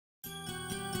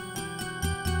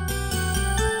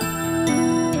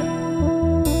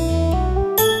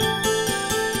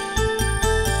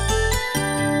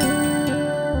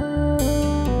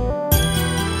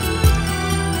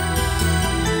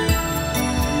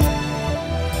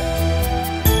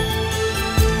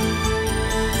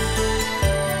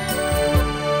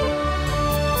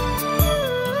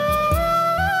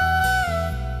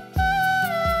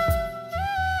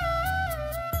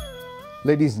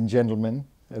Ladies and gentlemen,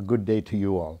 a good day to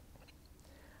you all.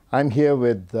 I'm here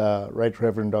with Right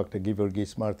Reverend Dr.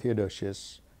 Geevarghese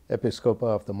Theodosius, Episcopa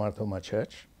of the Mar Thoma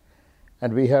Church,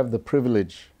 and we have the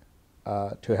privilege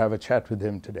to have a chat with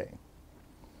him today.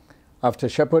 After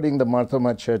shepherding the Mar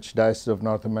Thoma Church Diocese of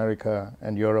North America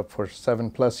and Europe for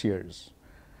 7+ years,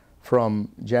 from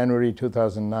January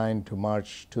 2009 to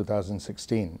March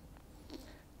 2016,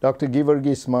 Dr.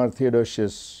 Geevarghese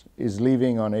Theodosius is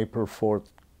leaving on April 4th,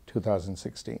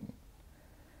 2016,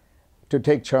 to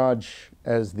take charge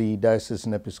as the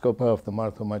Diocesan Episcopa of the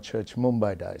Mar Thoma Church,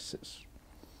 Mumbai Diocese.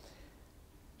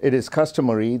 It is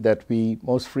customary that we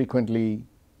most frequently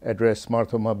address Mar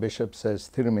Thoma bishops as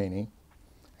Thirumeni,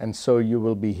 and so you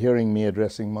will be hearing me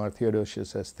addressing Mar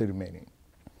Theodosius as Thirumeni.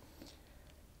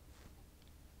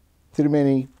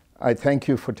 Thirumeni, I thank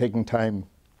you for taking time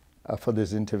for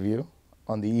this interview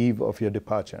on the eve of your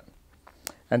departure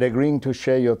and agreeing to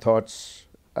share your thoughts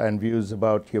and views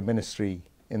about your ministry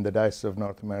in the Diocese of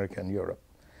North America and Europe.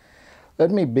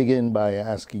 Let me begin by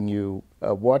asking you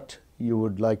what you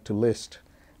would like to list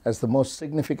as the most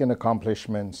significant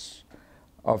accomplishments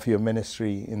of your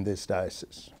ministry in this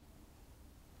diocese.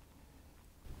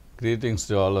 Greetings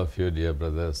to all of you, dear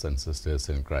brothers and sisters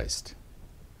in Christ.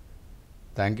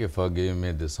 Thank you for giving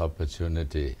me this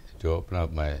opportunity to open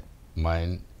up my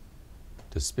mind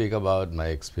to speak about my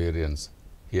experience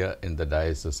here in the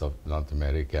Diocese of North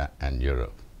America and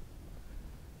Europe.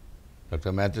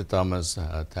 Dr. Matthew Thomas,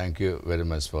 thank you very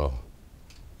much for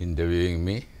interviewing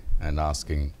me and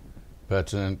asking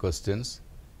pertinent questions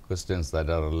that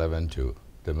are relevant to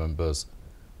the members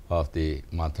of the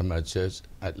Mar Thoma Church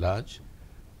at large,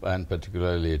 and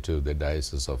particularly to the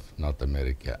Diocese of North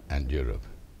America and Europe.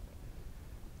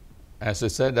 As I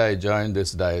said, I joined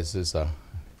this diocese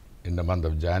in the month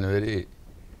of January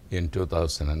in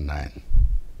 2009.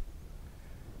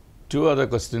 Two other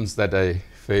questions that I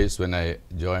faced when I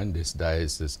joined this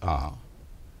diocese are: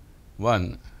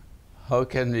 one, how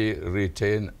can we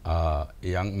retain our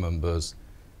young members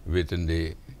within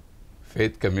the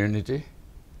faith community,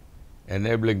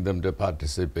 enabling them to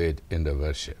participate in the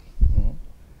worship? Mm-hmm.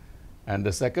 And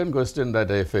the second question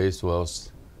that I faced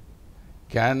was,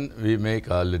 can we make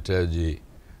our liturgy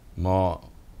more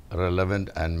relevant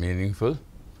and meaningful,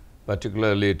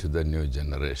 particularly to the new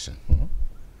generation? Mm-hmm.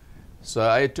 So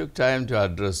I took time to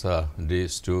address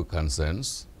these two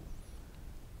concerns,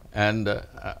 and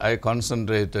I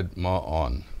concentrated more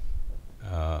on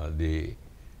the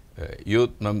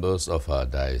youth members of our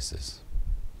diocese.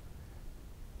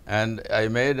 And I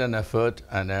made an effort,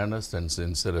 an earnest and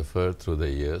sincere effort through the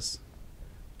years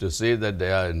to see that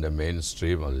they are in the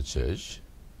mainstream of the church,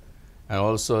 and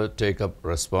also take up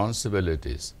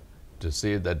responsibilities to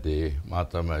see that the Mar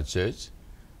Thoma Church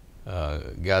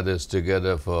gathers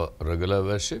together for regular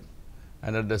worship,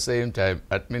 and at the same time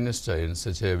administer in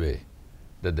such a way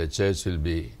that the church will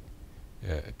be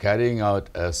carrying out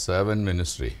a servant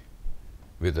ministry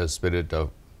with a spirit of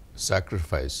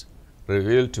sacrifice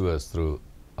revealed to us through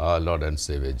our Lord and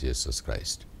Savior Jesus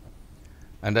Christ.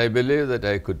 And I believe that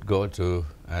I could go to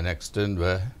an extent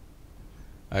where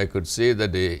I could see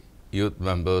that the youth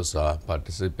members are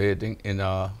participating in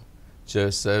our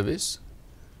church service.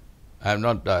 I'm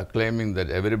not claiming that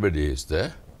everybody is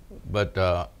there, but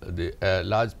a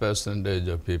large percentage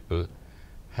of people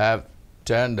have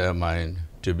turned their mind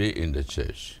to be in the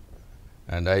church.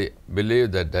 And I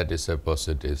believe that that is a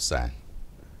positive sign.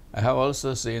 I have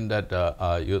also seen that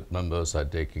our youth members are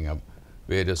taking up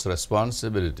various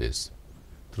responsibilities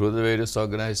through the various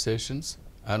organizations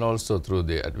and also through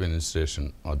the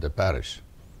administration of the parish.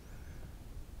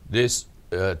 This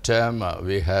term,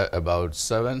 we have about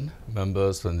 7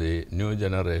 members from the new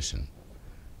generation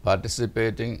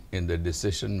participating in the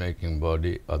decision-making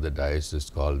body of the diocese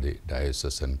called the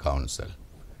Diocesan Council.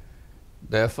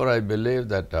 Therefore, I believe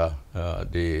that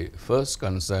the first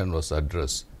concern was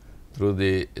addressed through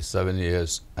the 7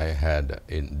 years I had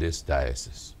in this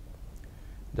diocese.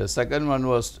 The second one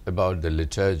was about the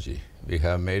liturgy. We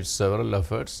have made several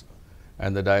efforts,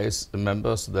 and the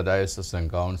members of the Diocesan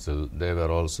Council, they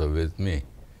were also with me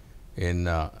in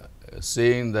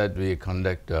seeing that we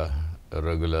conduct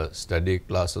regular study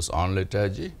classes on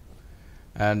liturgy.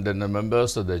 And then the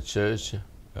members of the church,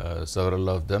 several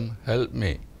of them, helped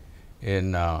me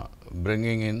in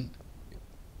bringing in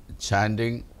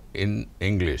chanting in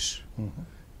English. Mm-hmm.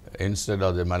 Instead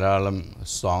of the Malayalam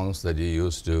songs that you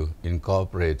used to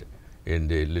incorporate in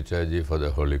the liturgy for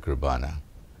the Holy Kurbana.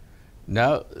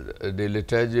 Now, the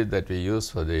liturgy that we use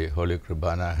for the Holy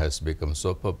Kurbana has become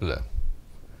so popular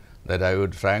that I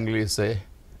would frankly say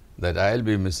that I'll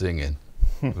be missing it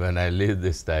when I leave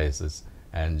this diocese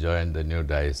and join the new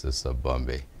Diocese of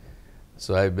Bombay.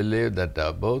 So I believe that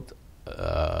both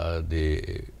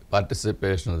the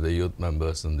participation of the youth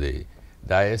members in the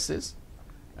diocese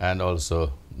and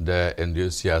also their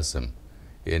enthusiasm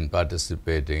in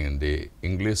participating in the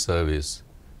English service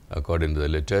according to the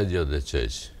liturgy of the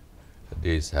church,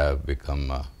 these have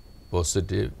become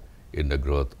positive in the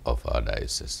growth of our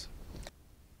diocese.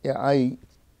 Yeah,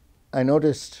 I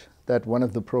noticed that one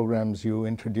of the programs you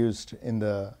introduced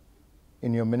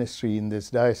in your ministry in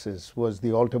this diocese was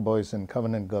the Altar Boys and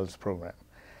Covenant Girls program.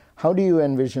 How do you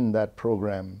envision that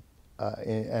program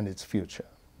and its future?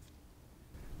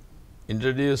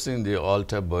 Introducing the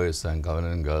Altar Boys and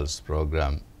Covenant Girls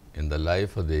program in the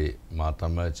life of the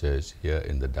Martha Church here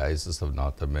in the Diocese of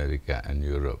North America and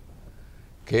Europe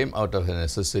came out of a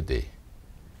necessity.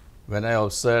 When I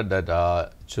observed that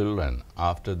our children,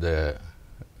 after their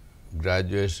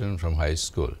graduation from high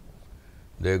school,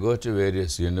 they go to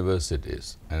various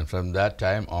universities, and from that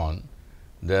time on,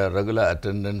 their regular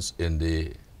attendance in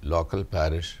the local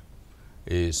parish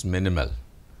is minimal.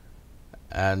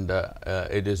 And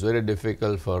it is very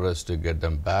difficult for us to get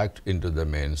them back into the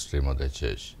mainstream of the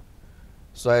church.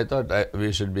 So I thought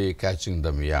we should be catching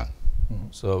them young. Mm-hmm.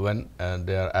 So when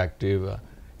they are active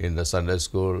in the Sunday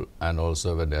school and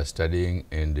also when they are studying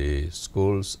in the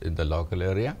schools in the local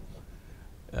area,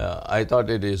 I thought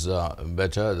it is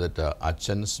better that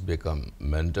Achans become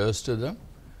mentors to them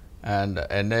and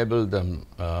enable them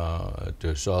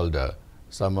to shoulder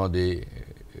some of the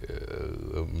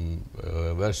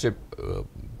worship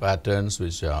patterns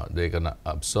which they can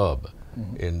absorb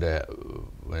mm-hmm.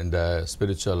 in their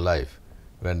spiritual life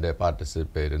when they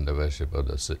participate in the worship of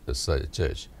the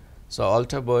church. So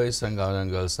altar boys and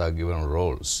covenant girls are given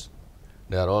roles.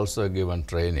 They are also given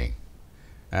training.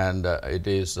 And it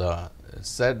is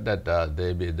said that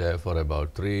they be there for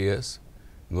about 3 years,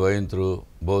 going through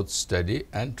both study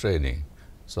and training,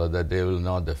 so that they will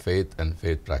know the faith and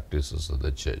faith practices of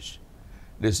the church.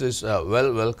 This is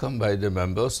well welcomed by the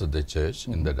members of the church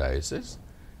mm-hmm. in the diocese.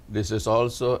 This is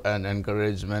also an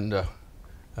encouragement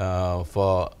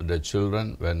for the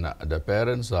children when the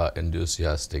parents are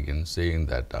enthusiastic in seeing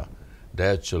that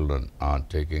their children are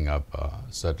taking up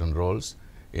certain roles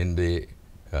in the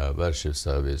worship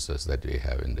services that we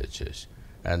have in the church.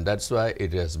 And that's why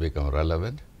it has become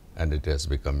relevant and it has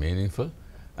become meaningful.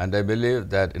 And I believe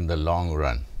that in the long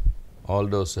run, all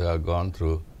those who have gone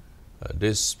through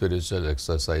this spiritual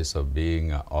exercise of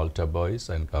being altar boys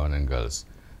and covenant girls,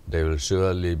 they will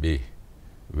surely be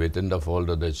within the fold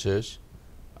of the church,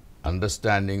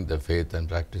 understanding the faith and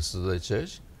practices of the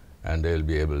church, and they will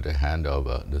be able to hand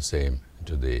over the same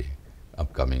to the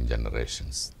upcoming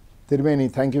generations.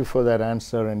 Tirumeni, thank you for that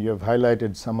answer, and you have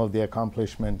highlighted some of the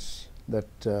accomplishments that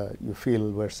you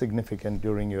feel were significant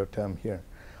during your term here.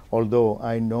 Although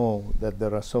I know that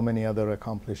there are so many other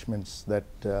accomplishments that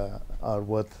are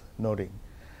worth noting.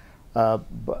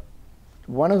 But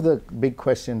one of the big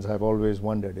questions I've always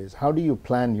wondered is, how do you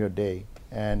plan your day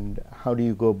and how do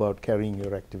you go about carrying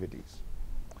your activities?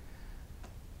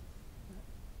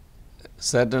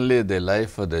 Certainly the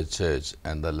life of the church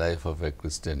and the life of a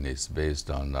Christian is based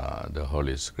on the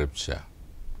Holy Scripture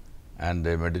and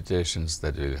the meditations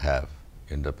that we have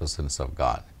in the presence of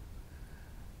God.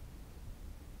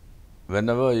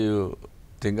 Whenever you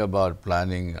think about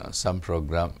planning some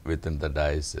program within the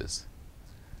diocese,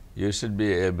 you should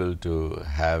be able to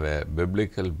have a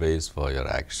biblical base for your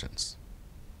actions.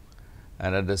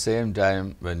 And at the same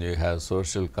time, when you have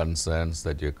social concerns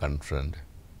that you confront,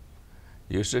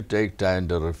 you should take time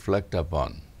to reflect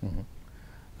upon mm-hmm.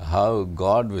 how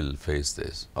God will face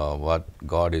this or what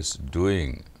God is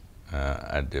doing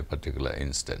at a particular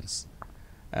instance.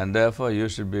 And therefore, you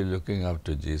should be looking up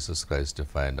to Jesus Christ to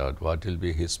find out what will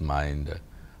be His mind,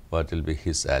 what will be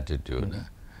His attitude. Mm-hmm.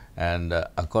 And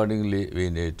accordingly, we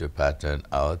need to pattern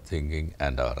our thinking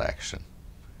and our action.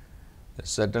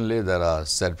 Certainly, there are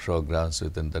set programs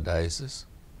within the diocese,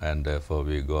 and therefore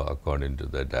we go according to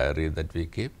the diary that we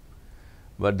keep.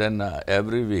 But then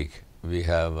every week we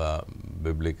have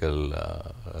biblical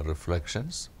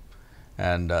reflections,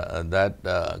 and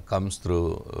that comes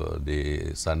through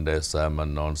the Sunday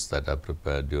sermon notes that are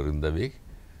prepared during the week,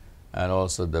 and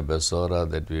also the Besora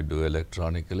that we do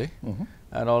electronically, mm-hmm.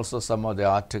 and also some of the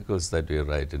articles that we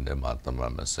write in the Marthama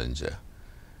Messenger.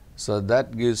 So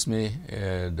that gives me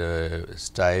the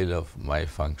style of my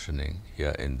functioning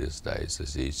here in this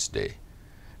diocese each day.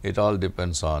 It all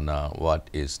depends on what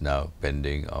is now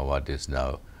pending or what is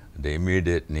now the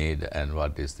immediate need and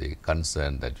what is the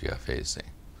concern that we are facing.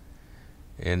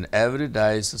 In every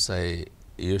diocese, I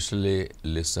usually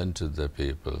listen to the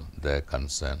people, their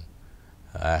concern.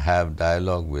 I have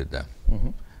dialogue with them. Mm-hmm.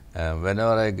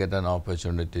 Whenever I get an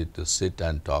opportunity to sit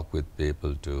and talk with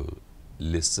people, to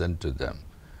listen to them,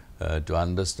 to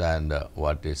understand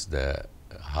what is their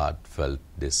heartfelt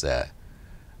desire,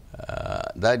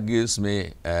 that gives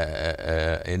me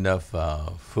enough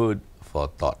food for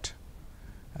thought.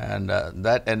 And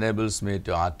that enables me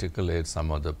to articulate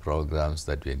some of the programs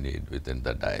that we need within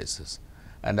the diocese.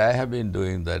 And I have been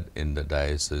doing that in the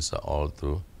diocese all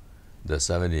through the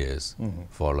 7 years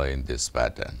following this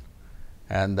pattern.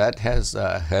 And that has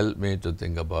helped me to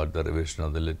think about the revision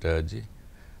of the liturgy.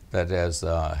 That has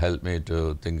helped me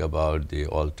to think about the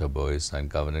altar boys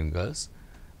and covenant girls.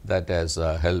 That has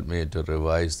helped me to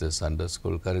revise the Sunday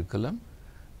school curriculum.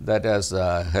 That has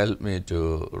helped me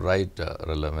to write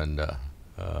relevant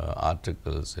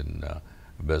articles in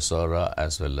Besora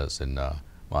as well as in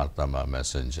Marthama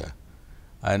Messenger.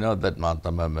 I know that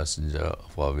Marthama Messenger,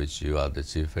 for which you are the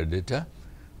chief editor,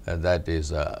 that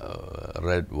is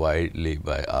read widely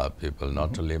by our people,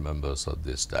 not only members of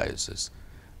this diocese.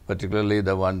 Particularly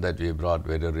the one that we brought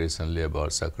very recently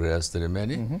about Zacharias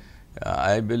Trimeni.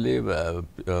 I believe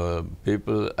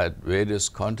people at various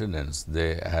continents,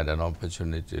 they had an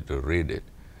opportunity to read it.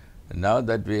 Now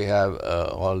that we have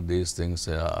all these things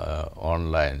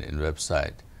online in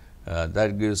website,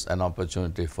 that gives an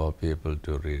opportunity for people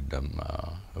to read them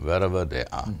wherever they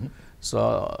are.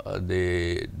 So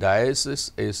the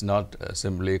diocese is not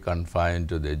simply confined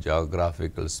to the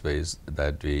geographical space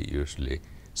that we usually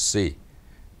see.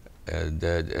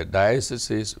 The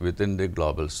diocese is within the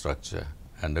global structure,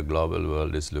 and the global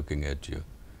world is looking at you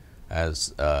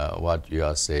as what you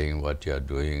are saying, what you are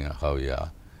doing, how you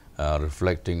are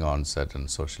reflecting on certain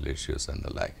social issues and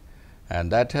the like.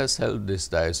 And that has helped this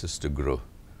diocese to grow,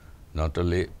 not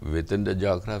only within the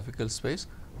geographical space,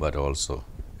 but also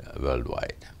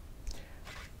worldwide.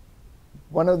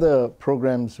 One of the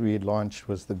programs we launched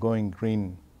was the Going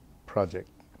Green project,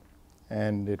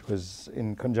 and it was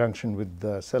in conjunction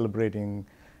with celebrating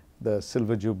the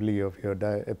Silver Jubilee of your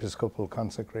Episcopal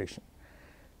consecration.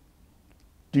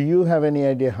 Do you have any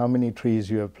idea how many trees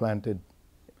you have planted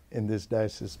in this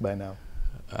diocese by now?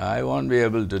 I won't be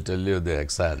able to tell you the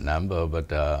exact number,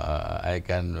 but I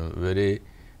can very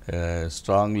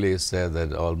strongly say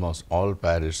that almost all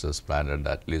parishes planted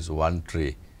at least one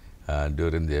tree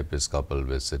during the Episcopal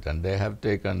visit, and they have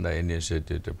taken the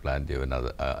initiative to plant even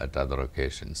at other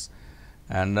occasions.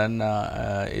 And then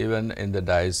even in the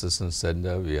diocesan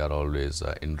center, we are always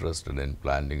interested in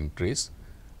planting trees,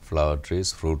 flower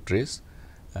trees, fruit trees,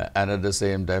 and at the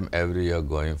same time every year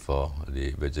going for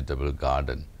the vegetable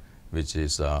garden, which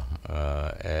is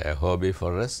a hobby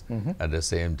for us, at the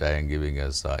same time giving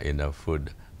us enough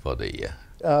food for the year.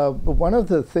 But one of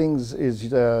the things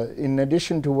is, in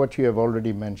addition to what you have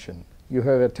already mentioned, you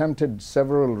have attempted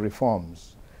several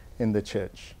reforms in the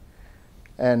church.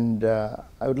 And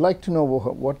I would like to know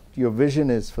what your vision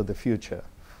is for the future.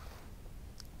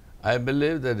 I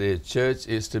believe that a church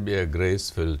is to be a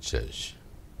grace-filled church.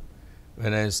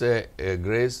 When I say a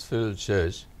grace-filled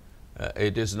church,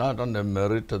 it is not on the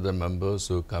merit of the members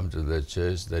who come to the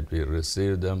church that we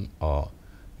receive them or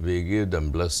we give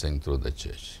them blessing through the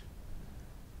church.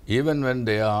 Even when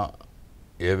they are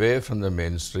away from the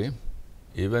mainstream,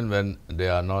 even when they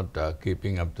are not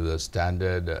keeping up to the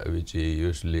standard which we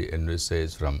usually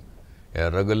envisage from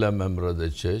a regular member of the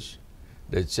church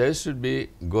should be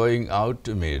going out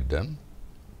to meet them,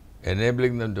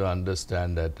 enabling them to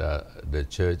understand that the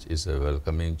church is a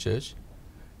welcoming church,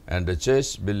 and the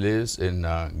church believes in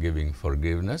giving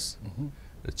forgiveness.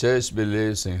 The church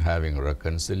believes in having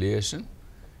reconciliation.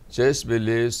 Church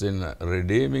believes in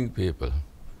redeeming people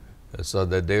so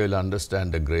that they will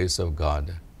understand the grace of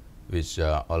God, which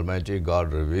Almighty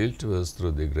God revealed to us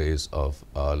through the grace of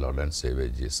our Lord and Savior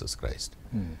Jesus Christ.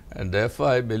 And therefore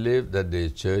I believe that the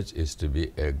church is to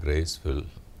be a graceful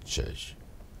church.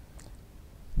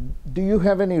 Do you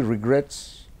have any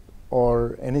regrets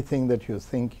or anything that you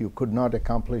think you could not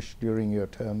accomplish during your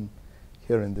term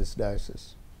here in this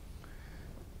diocese?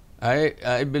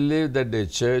 I believe that the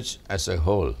church as a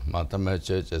whole, Marthama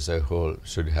Church as a whole,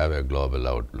 should have a global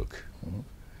outlook.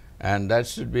 And that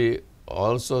should be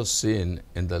also seen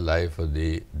in the life of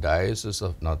the Diocese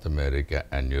of North America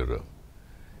and Europe.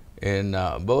 In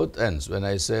both ends, when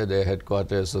I say the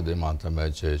headquarters of the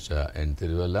Marthama Church in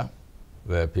Tiruvalla,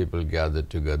 where people gather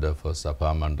together for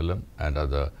Sabha Mandalam and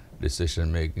other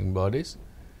decision-making bodies,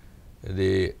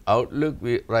 the outlook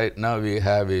right now we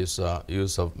have is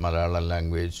use of Malayalam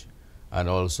language, and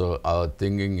also our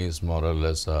thinking is more or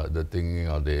less the thinking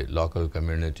of the local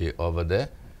community over there.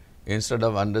 Instead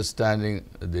of understanding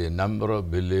the number of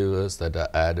believers that are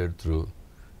added through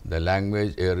the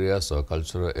language areas or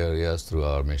cultural areas through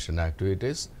our mission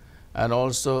activities, and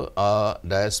also our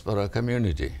diaspora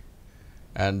community.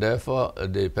 And therefore,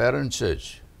 the parent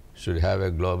church should have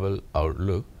a global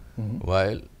outlook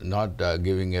while not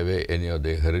giving away any of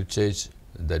the heritage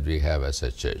that we have as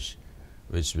a church,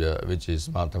 which is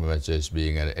Martha Church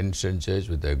being an ancient church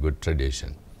with a good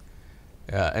tradition.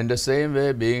 In the same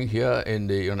way, being here in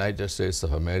the United States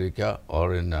of America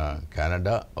or in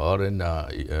Canada or in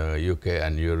UK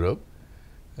and Europe,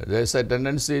 there's a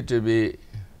tendency to be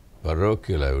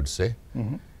parochial, I would say,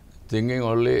 thinking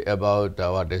only about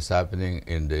what is happening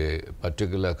in the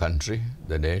particular country,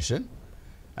 the nation,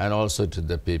 and also to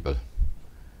the people.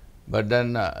 But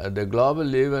then the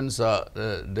global events,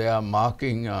 they are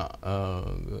marking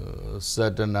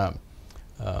certain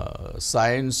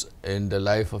signs in the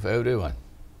life of everyone.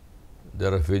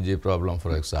 The refugee problem,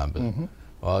 for example,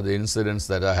 or the incidents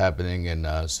that are happening in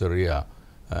Syria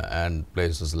and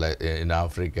places like in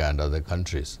Africa and other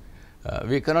countries.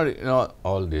 We cannot ignore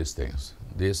all these things.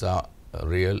 These are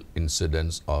real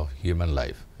incidents of human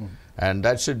life. And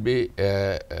that should be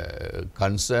a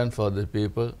concern for the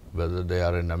people, whether they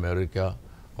are in America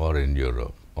or in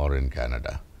Europe or in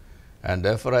Canada. And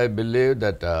therefore, I believe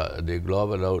that the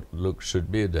global outlook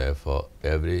should be there for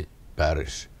every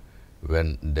parish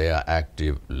when they are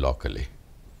active locally.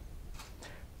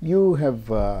 You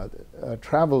have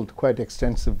traveled quite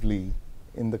extensively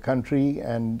in the country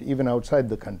and even outside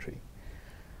the country.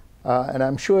 And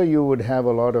I'm sure you would have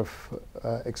a lot of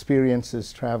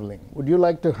experiences traveling. Would you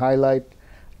like to highlight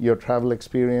your travel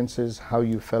experiences, how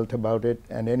you felt about it,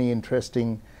 and any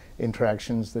interesting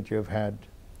interactions that you've had?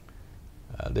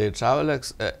 The travel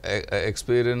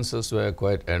experiences were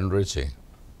quite enriching,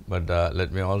 but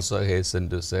let me also hasten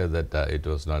to say that it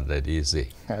was not that easy,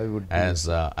 as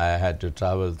I had to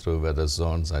travel through weather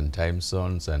zones and time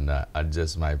zones and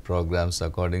adjust my programs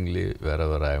accordingly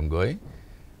wherever I am going.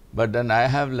 But then I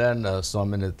have learned so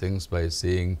many things by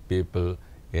seeing people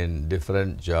in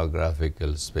different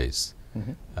geographical space,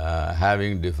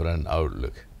 having different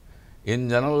outlook. In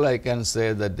general, I can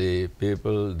say that the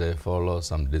people, they follow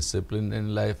some discipline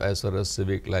in life as far as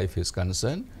civic life is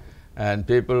concerned. And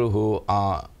people who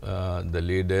are the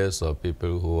leaders or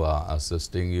people who are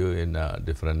assisting you in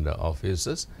different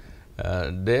offices,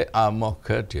 they are more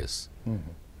courteous.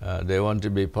 They want to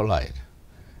be polite.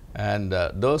 And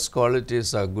those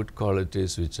qualities are good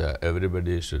qualities which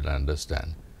everybody should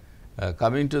understand.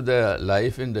 Coming to the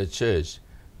life in the church,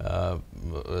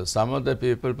 some of the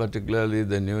people, particularly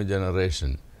the new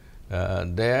generation,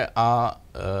 they are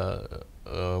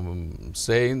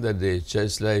saying that the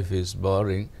church life is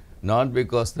boring, not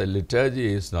because the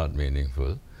liturgy is not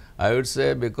meaningful. I would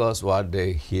say because what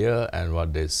they hear and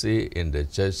what they see in the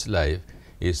church life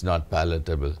is not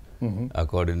palatable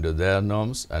according to their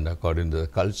norms and according to the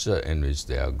culture in which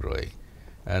they are growing.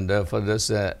 And therefore,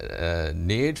 there's a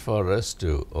need for us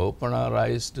to open our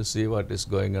eyes to see what is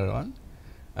going on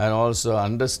and also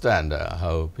understand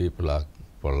how people are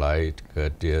polite,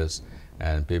 courteous,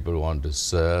 and people want to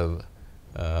serve.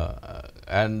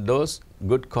 And those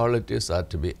good qualities are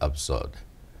to be absorbed.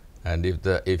 And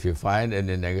if you find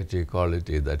any negative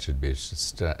quality, that should be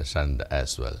shunned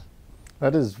as well.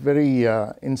 That is very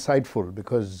insightful,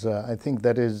 because I think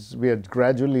that is, we are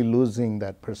gradually losing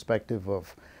that perspective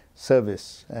of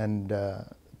service and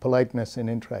politeness in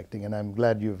interacting, and I'm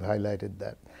glad you've highlighted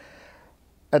that.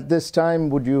 At this time,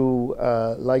 would you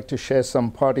like to share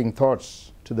some parting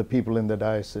thoughts to the people in the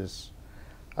diocese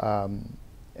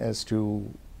as to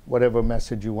whatever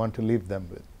message you want to leave them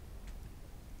with?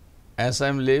 As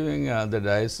I'm leaving the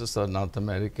Diocese of North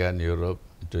America and Europe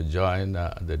to join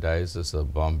the Diocese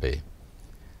of Bombay,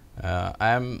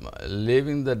 I'm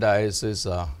leaving the diocese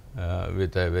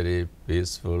with a very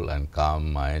peaceful and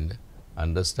calm mind,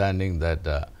 understanding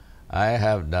that I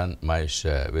have done my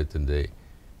share within the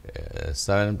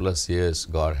 7+ years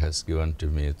God has given to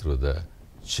me through the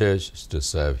church to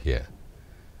serve here.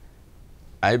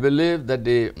 I believe that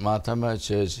the Martha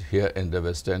Church here in the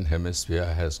Western Hemisphere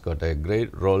has got a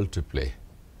great role to play.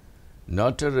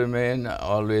 Not to remain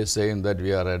always saying that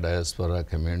we are a diaspora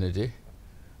community,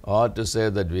 or to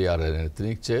say that we are an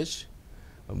ethnic church,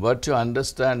 but to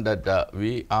understand that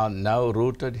we are now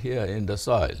rooted here in the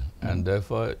soil, and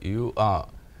therefore you are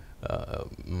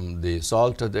the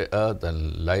salt of the earth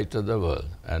and light of the world,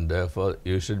 and therefore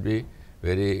you should be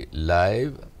very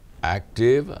live,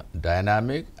 active,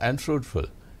 dynamic, and fruitful.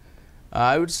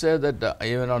 I would say that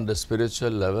even on the spiritual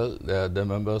level, the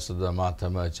members of the Martha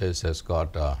Church has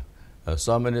got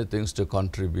so many things to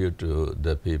contribute to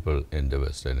the people in the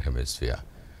Western Hemisphere.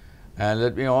 And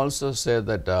let me also say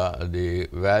that the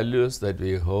values that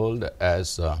we hold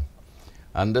as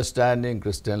understanding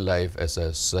Christian life as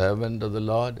a servant of the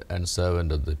Lord and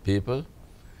servant of the people,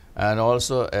 and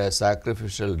also a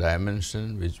sacrificial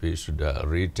dimension which we should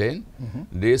retain.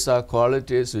 These are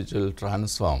qualities which will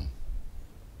transform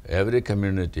every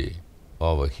community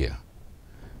over here.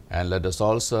 And let us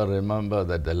also remember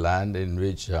that the land in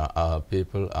which our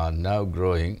people are now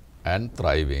growing and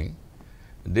thriving,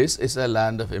 this is a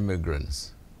land of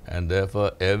immigrants. And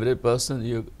therefore, every person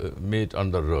you meet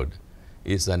on the road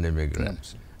is an immigrant.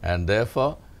 Yes. And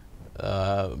therefore,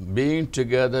 being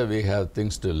together, we have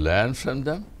things to learn from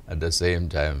them. At the same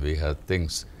time, we have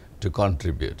things to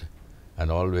contribute.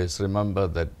 And always remember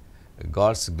that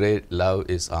God's great love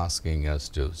is asking us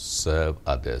to serve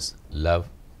others, love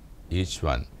each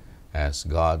one as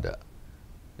God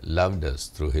loved us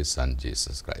through His Son,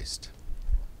 Jesus Christ.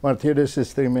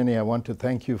 Theodosius Thirimeni, I want to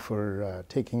thank you for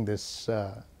taking this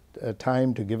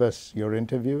time to give us your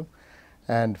interview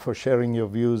and for sharing your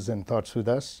views and thoughts with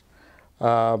us.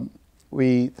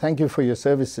 We thank you for your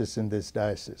services in this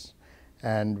diocese,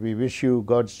 and we wish you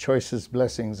God's choicest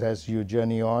blessings as you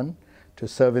journey on to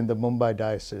serve in the Mumbai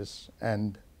diocese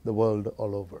and the world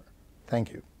all over.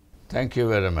 Thank you. Thank you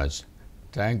very much.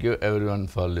 Thank you everyone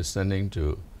for listening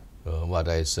to what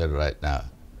I said right now.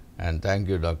 And thank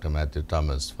you, Dr. Matthew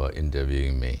Thomas, for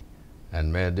interviewing me.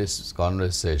 And may this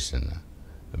conversation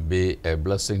be a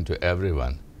blessing to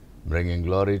everyone, bringing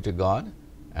glory to God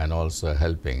and also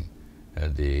helping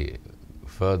the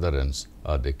furtherance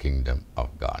of the kingdom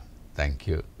of God. Thank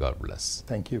you. God bless.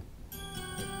 Thank you.